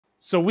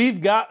So we've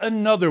got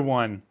another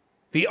one,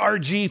 the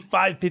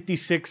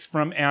RG556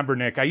 from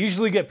Anbernic. I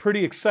usually get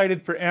pretty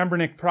excited for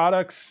Anbernic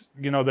products,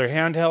 you know, their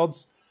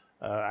handhelds.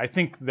 I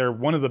think they're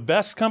one of the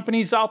best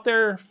companies out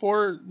there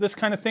for this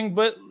kind of thing.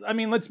 But I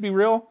mean, let's be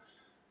real.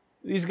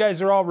 These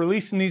guys are all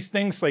releasing these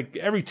things like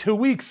every 2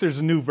 weeks there's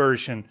a new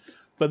version.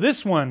 But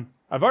this one,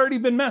 I've already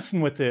been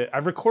messing with it.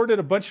 I've recorded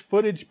a bunch of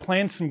footage,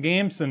 playing some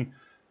games, and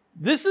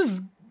this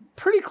is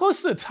pretty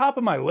close to the top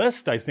of my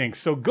list, I think.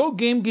 So Go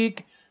Game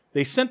Geek,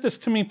 they sent this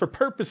to me for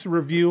purpose of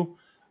review.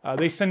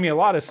 They send me a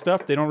lot of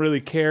stuff. They don't really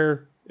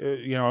care,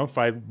 you know, if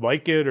I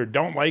like it or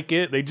don't like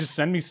it. They just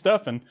send me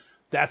stuff, and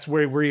that's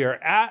where we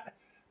are at.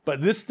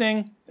 But this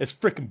thing is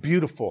freaking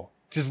beautiful.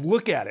 Just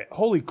look at it.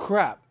 Holy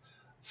crap.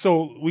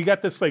 So we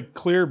got this like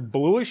clear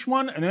bluish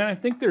one, and then I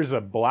think there's a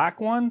black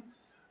one.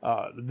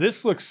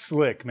 This looks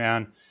slick,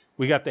 man.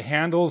 We got the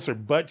handles or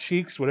butt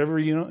cheeks, whatever,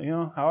 you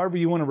know, however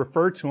you want to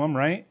refer to them,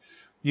 right?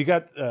 You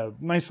got a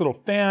nice little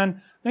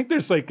fan. I think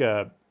there's like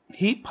a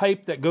heat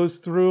pipe that goes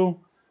through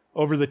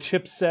over the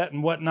chipset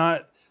and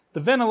whatnot. The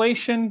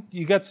ventilation,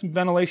 you got some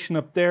ventilation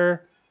up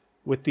there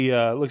with the,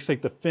 looks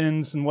like the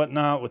fins and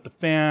whatnot, with the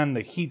fan,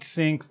 the heat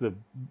sink, the,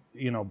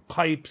 you know,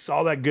 pipes,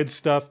 all that good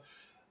stuff.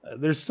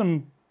 There's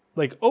some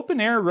like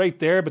open air right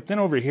there, but then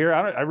over here,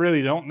 I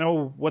really don't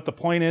know what the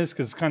point is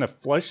because it's kind of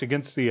flush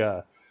against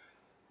the,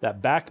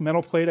 that back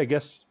metal plate. I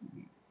guess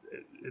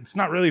it's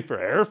not really for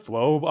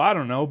airflow, I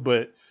don't know,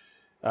 but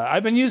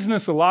I've been using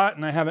this a lot,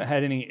 and I haven't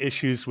had any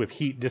issues with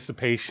heat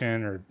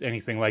dissipation or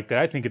anything like that.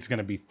 I think it's going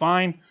to be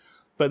fine.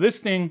 But this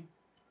thing,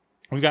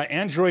 we got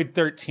Android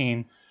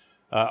 13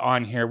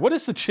 on here. What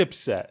is the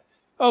chipset?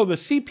 Oh, the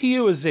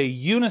CPU is a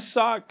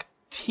Unisoc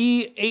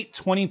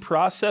T820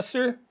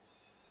 processor.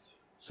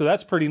 So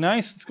that's pretty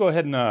nice. Let's go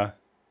ahead and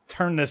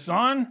turn this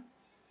on.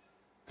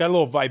 Got a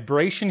little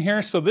vibration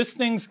here. So this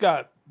thing's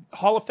got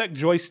Hall effect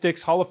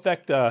joysticks, Hall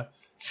effect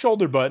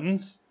shoulder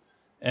buttons,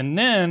 and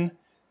then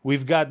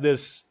we've got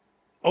this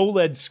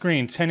OLED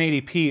screen,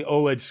 1080p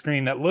OLED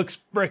screen that looks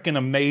freaking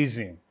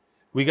amazing.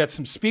 We got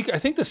some speaker. I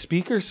think the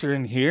speakers are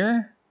in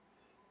here,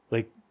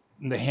 like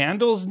the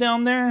handles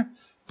down there.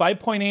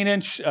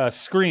 5.8-inch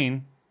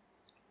screen.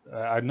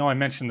 I know I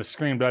mentioned the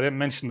screen, but I didn't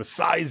mention the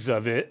size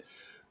of it.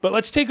 But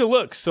let's take a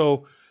look.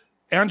 So,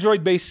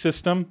 Android-based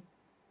system,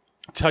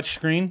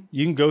 touchscreen.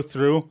 You can go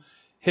through,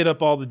 hit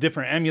up all the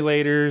different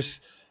emulators.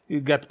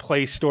 You've got the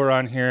Play Store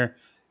on here.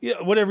 Yeah,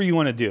 whatever you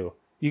want to do.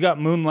 You got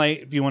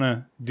Moonlight if you want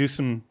to do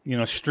some, you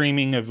know,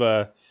 streaming of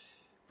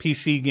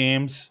PC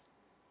games.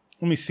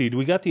 Let me see. Do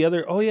we got the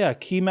other? Oh, yeah.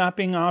 Key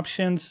mapping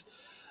options.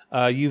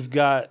 You've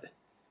got,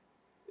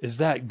 is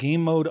that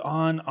game mode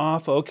on,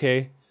 off?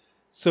 Okay.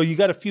 So you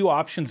got a few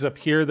options up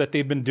here that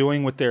they've been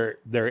doing with their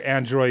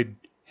Android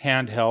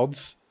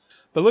handhelds.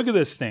 But look at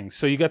this thing.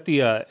 So you got the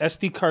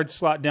SD card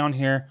slot down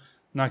here.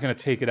 I'm not going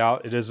to take it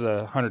out. It is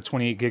a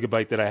 128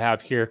 gigabyte that I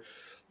have here.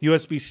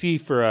 USB-C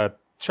for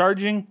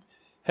charging.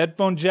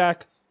 Headphone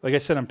jack. Like I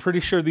said, I'm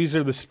pretty sure these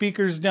are the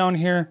speakers down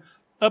here.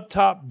 Up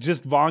top,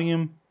 just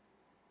volume,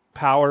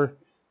 power,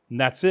 and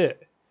that's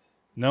it.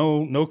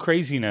 No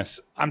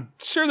craziness. I'm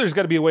sure there's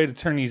got to be a way to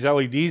turn these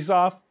LEDs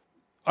off.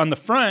 On the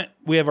front,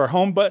 we have our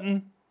home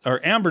button, our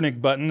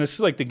Anbernic button. This is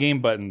like the game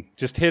button.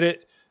 Just hit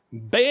it.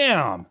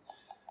 Bam!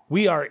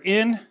 We are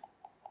in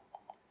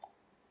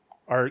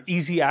our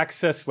easy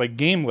access like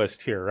game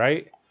list here,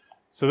 right?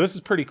 So this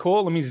is pretty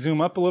cool. Let me zoom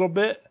up a little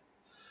bit.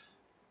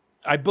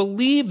 I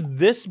believe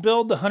this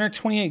build, the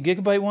 128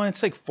 gigabyte one,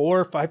 it's like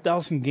 4,000 or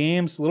 5,000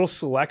 games, little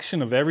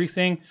selection of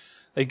everything.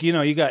 Like, you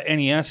know, you got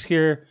NES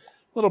here,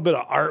 a little bit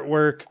of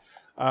artwork.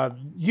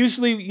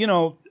 Usually, you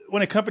know,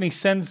 when a company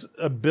sends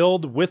a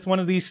build with one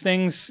of these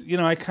things, you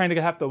know, I kind of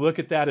have to look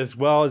at that as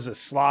well. Is it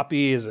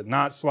sloppy? Is it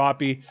not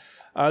sloppy?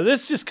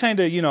 This is just kind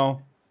of, you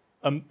know,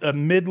 a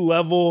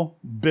mid-level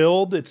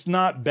build. It's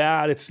not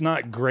bad. It's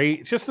not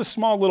great. It's just a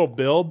small little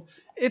build.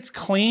 It's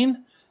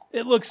clean.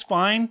 It looks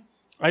fine.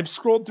 I've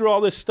scrolled through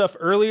all this stuff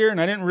earlier, and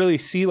I didn't really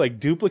see like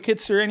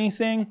duplicates or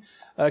anything.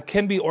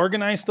 Can be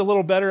organized a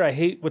little better. I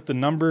hate with the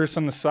numbers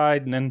on the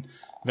side, and then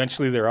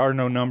eventually there are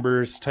no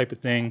numbers type of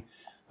thing.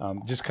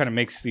 Just kind of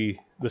makes the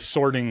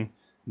sorting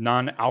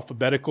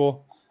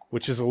non-alphabetical,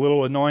 which is a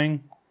little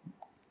annoying.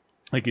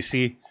 Like you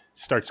see,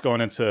 starts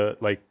going into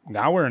like,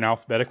 now we're in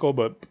alphabetical,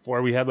 but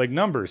before we had like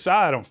numbers.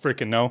 I don't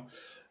freaking know.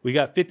 We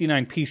got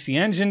 59 PC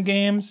Engine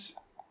games.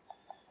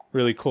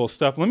 Really cool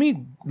stuff. Let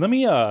me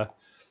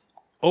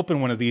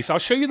open one of these. I'll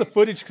show you the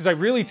footage because I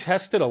really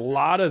tested a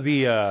lot of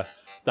the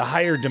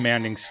higher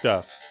demanding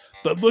stuff.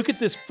 But look at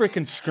this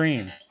freaking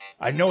screen.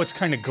 I know it's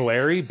kind of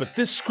glary, but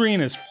this screen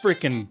is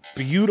freaking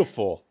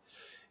beautiful.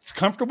 It's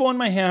comfortable in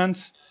my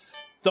hands.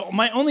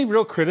 My only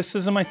real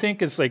criticism, I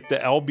think, is like the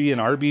LB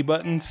and RB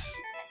buttons.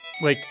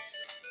 Like,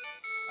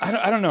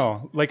 I don't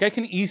know. Like, I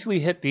can easily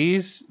hit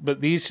these,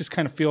 but these just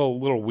kind of feel a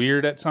little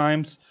weird at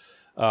times.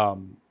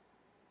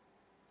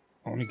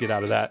 Let me get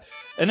out of that.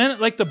 And then,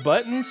 like, the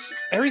buttons,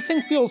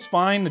 everything feels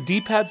fine. The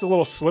D-pad's a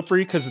little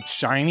slippery because it's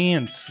shiny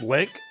and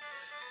slick.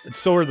 And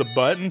so are the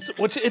buttons,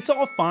 which it's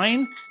all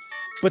fine.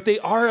 but they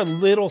are a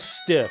little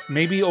stiff.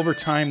 Maybe over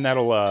time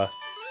that'll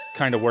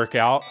kind of work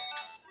out.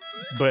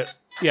 But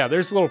yeah,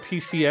 there's a little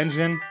PC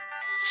Engine.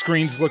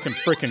 Screen's looking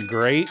freaking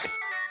great.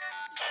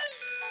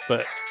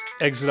 But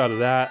exit out of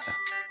that.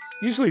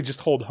 Usually just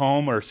hold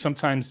home, or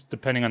sometimes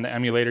depending on the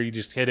emulator, you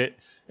just hit it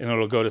and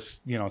it'll go to,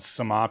 you know,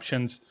 some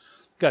options.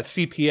 Got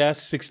CPS,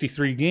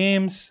 63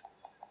 games.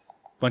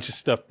 Bunch of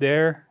stuff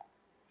there.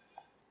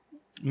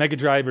 Mega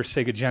Drive or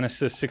Sega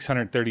Genesis,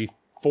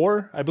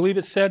 634, I believe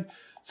it said.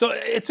 So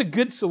it's a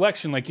good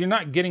selection. Like, you're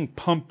not getting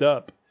pumped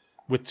up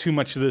with too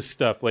much of this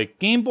stuff. Like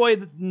Game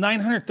Boy,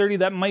 930,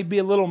 that might be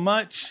a little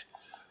much.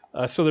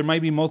 So there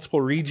might be multiple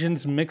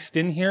regions mixed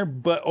in here.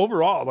 But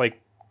overall,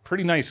 like,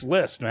 pretty nice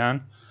list,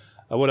 man.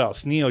 What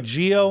else? Neo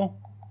Geo.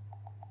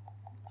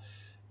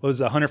 What was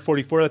it,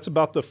 144? That's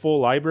about the full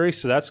library,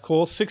 so that's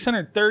cool.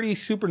 630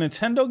 Super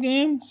Nintendo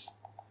games.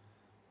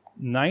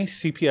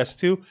 Nice.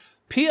 CPS2.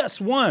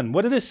 PS1,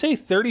 what did it say?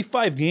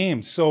 35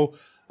 games. So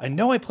I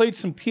know I played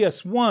some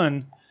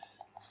PS1.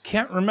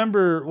 Can't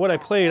remember what I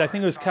played. I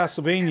think it was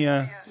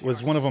Castlevania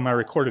was one of them I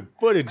recorded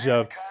footage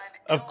of.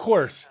 Of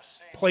course,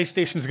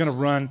 PlayStation's going to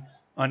run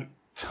on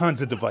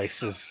tons of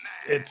devices.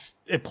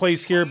 It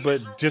plays here,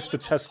 but just to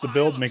test the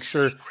build, make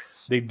sure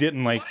they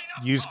didn't like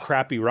use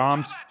crappy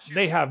ROMs.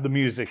 They have the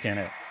music in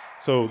it.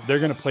 So they're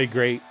going to play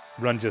great,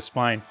 run just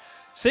fine.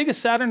 Sega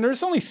Saturn,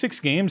 there's only 6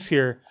 games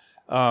here.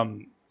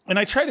 And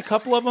I tried a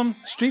couple of them.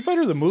 Street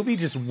Fighter the movie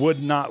just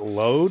would not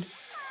load.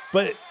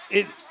 But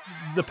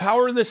the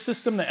power of this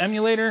system, the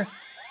emulator,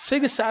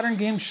 Sega Saturn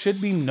games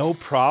should be no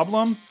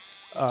problem.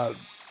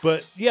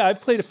 But yeah,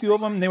 I've played a few of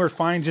them. They were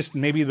fine. Just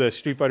maybe the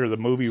Street Fighter the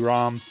movie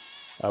ROM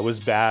was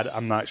bad.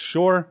 I'm not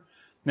sure.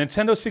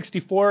 Nintendo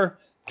 64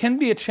 can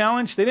be a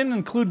challenge. They didn't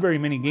include very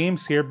many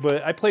games here,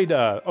 but I played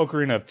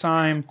Ocarina of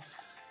Time,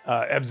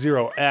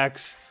 F-Zero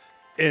X.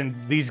 And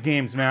these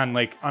games, man,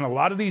 like on a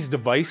lot of these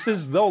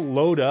devices, they'll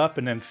load up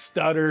and then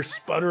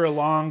sputter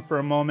along for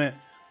a moment,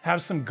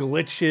 have some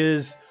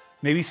glitches,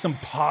 maybe some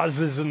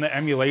pauses in the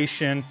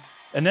emulation,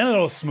 and then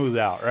it'll smooth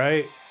out,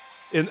 right?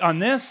 And on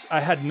this,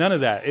 I had none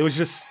of that. It was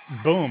just,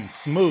 boom,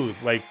 smooth,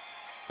 like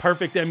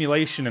perfect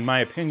emulation, in my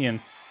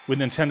opinion, with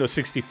Nintendo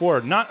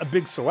 64. Not a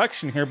big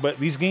selection here, but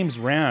these games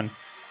ran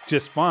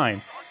just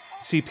fine.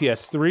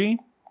 CPS3,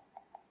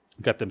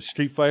 got them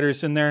Street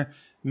Fighters in there.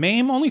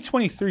 MAME, only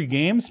 23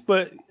 games,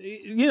 but,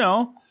 you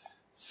know,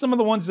 some of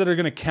the ones that are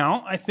going to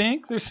count, I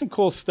think. There's some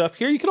cool stuff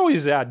here. You could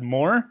always add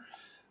more.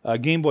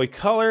 Game Boy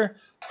Color.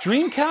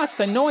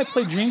 Dreamcast, I know I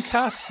played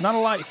Dreamcast. Not a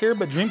lot here,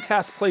 but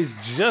Dreamcast plays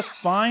just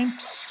fine.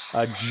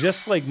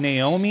 Just like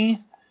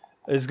Naomi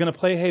is going to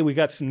play. Hey, we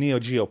got some Neo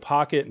Geo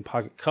Pocket and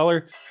Pocket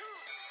Color.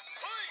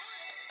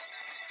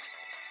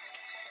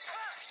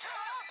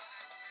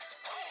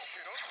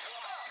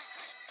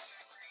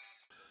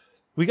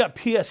 We got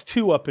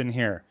PS2 up in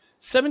here.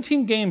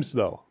 17 games,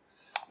 though.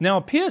 Now,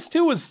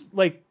 PS2 was,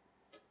 like,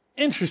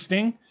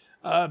 interesting.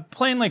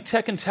 Playing, like,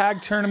 Tekken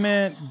Tag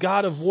Tournament,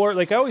 God of War.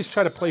 Like, I always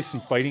try to play some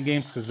fighting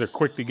games because they're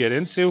quick to get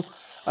into.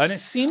 And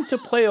it seemed to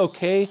play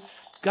okay.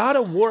 God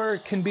of War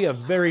can be a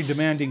very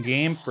demanding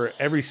game for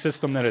every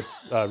system that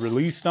it's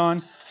released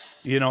on.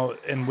 You know,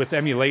 and with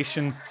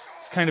emulation,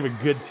 it's kind of a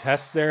good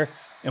test there.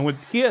 And with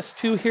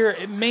PS2 here,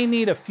 it may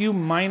need a few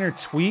minor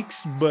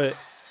tweaks, but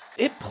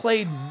it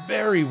played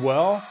very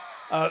well.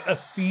 A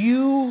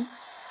few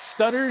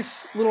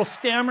stutters, little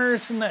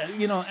stammers in the,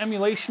 you know,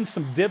 emulation,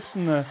 some dips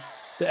in the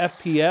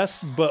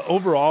FPS, but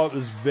overall it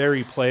was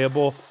very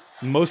playable.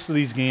 Most of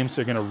these games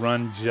are going to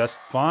run just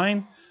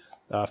fine.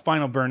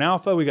 Final Burn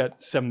Alpha, we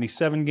got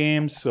 77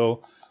 games,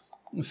 so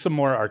some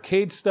more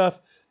arcade stuff.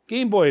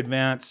 Game Boy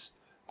Advance,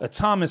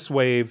 Atomis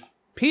Wave,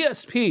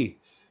 PSP.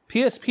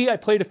 PSP, I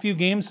played a few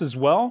games as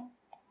well,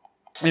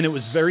 and it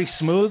was very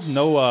smooth.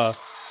 No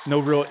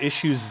real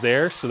issues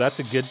there, so that's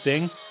a good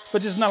thing.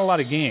 But just not a lot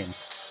of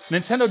games.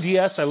 Nintendo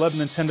DS, I love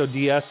Nintendo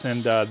DS,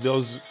 and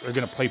those are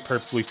going to play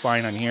perfectly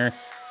fine on here.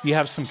 You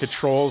have some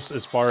controls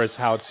as far as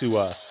how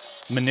to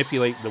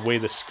manipulate the way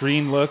the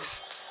screen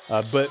looks,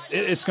 but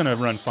it's going to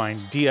run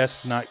fine.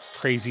 DS, not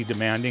crazy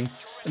demanding.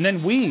 And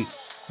then Wii.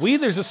 Wii,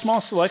 there's a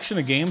small selection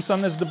of games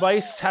on this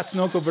device.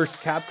 Tatsunoko vs.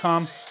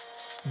 Capcom,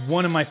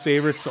 one of my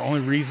favorites. The only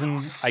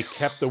reason I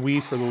kept the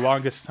Wii for the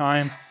longest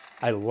time.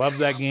 I love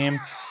that game,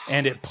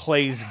 and it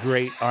plays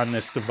great on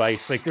this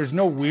device. Like, there's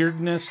no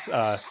weirdness.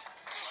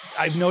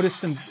 I've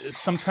noticed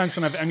sometimes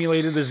when I've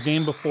emulated this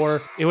game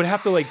before, it would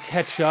have to like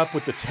catch up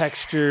with the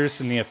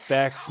textures and the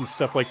effects and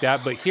stuff like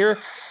that. But here,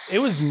 it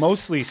was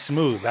mostly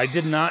smooth. I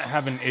did not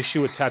have an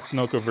issue with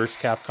Tatsunoko vs.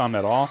 Capcom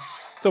at all.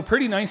 So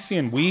pretty nice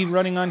seeing Wii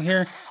running on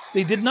here.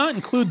 They did not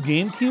include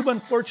GameCube,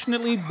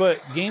 unfortunately,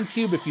 but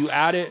GameCube, if you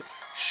add it,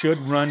 should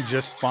run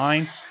just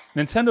fine.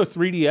 Nintendo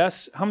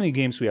 3DS, how many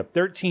games do we have?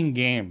 13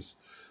 games.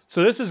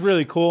 So this is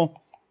really cool.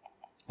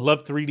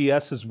 Love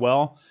 3DS as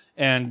well.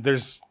 And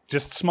there's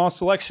just a small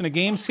selection of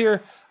games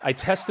here. I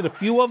tested a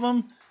few of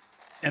them,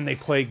 and they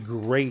play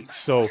great.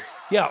 So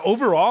yeah,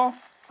 overall,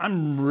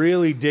 I'm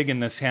really digging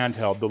this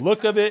handheld. The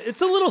look of it,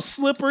 it's a little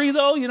slippery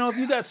though. You know, if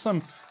you got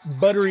some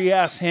buttery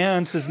ass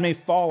hands, this may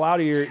fall out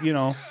of your, you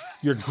know,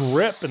 your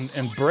grip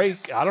and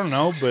break. I don't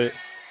know, but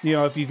you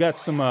know, if you got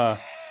some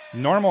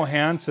normal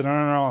hands that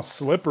aren't all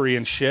slippery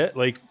and shit,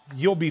 like,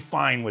 you'll be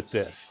fine with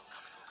this.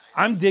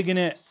 I'm digging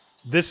it.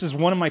 This is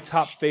one of my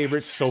top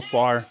favorites so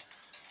far.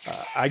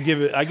 I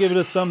give it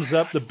a thumbs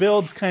up. The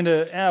build's kind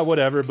of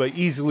whatever, but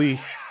easily,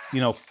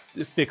 you know,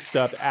 fixed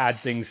up, add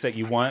things that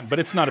you want. But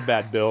it's not a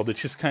bad build.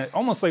 It's just kind of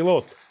almost like a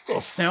little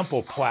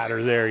sample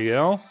platter there, you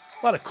know?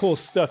 A lot of cool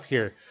stuff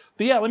here.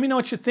 But yeah, let me know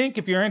what you think.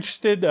 If you're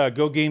interested,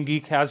 Go Game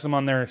Geek has them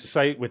on their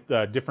site with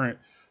different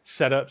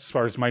setups as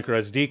far as micro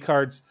SD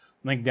cards.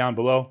 Link down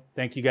below.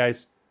 Thank you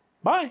guys.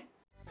 Bye.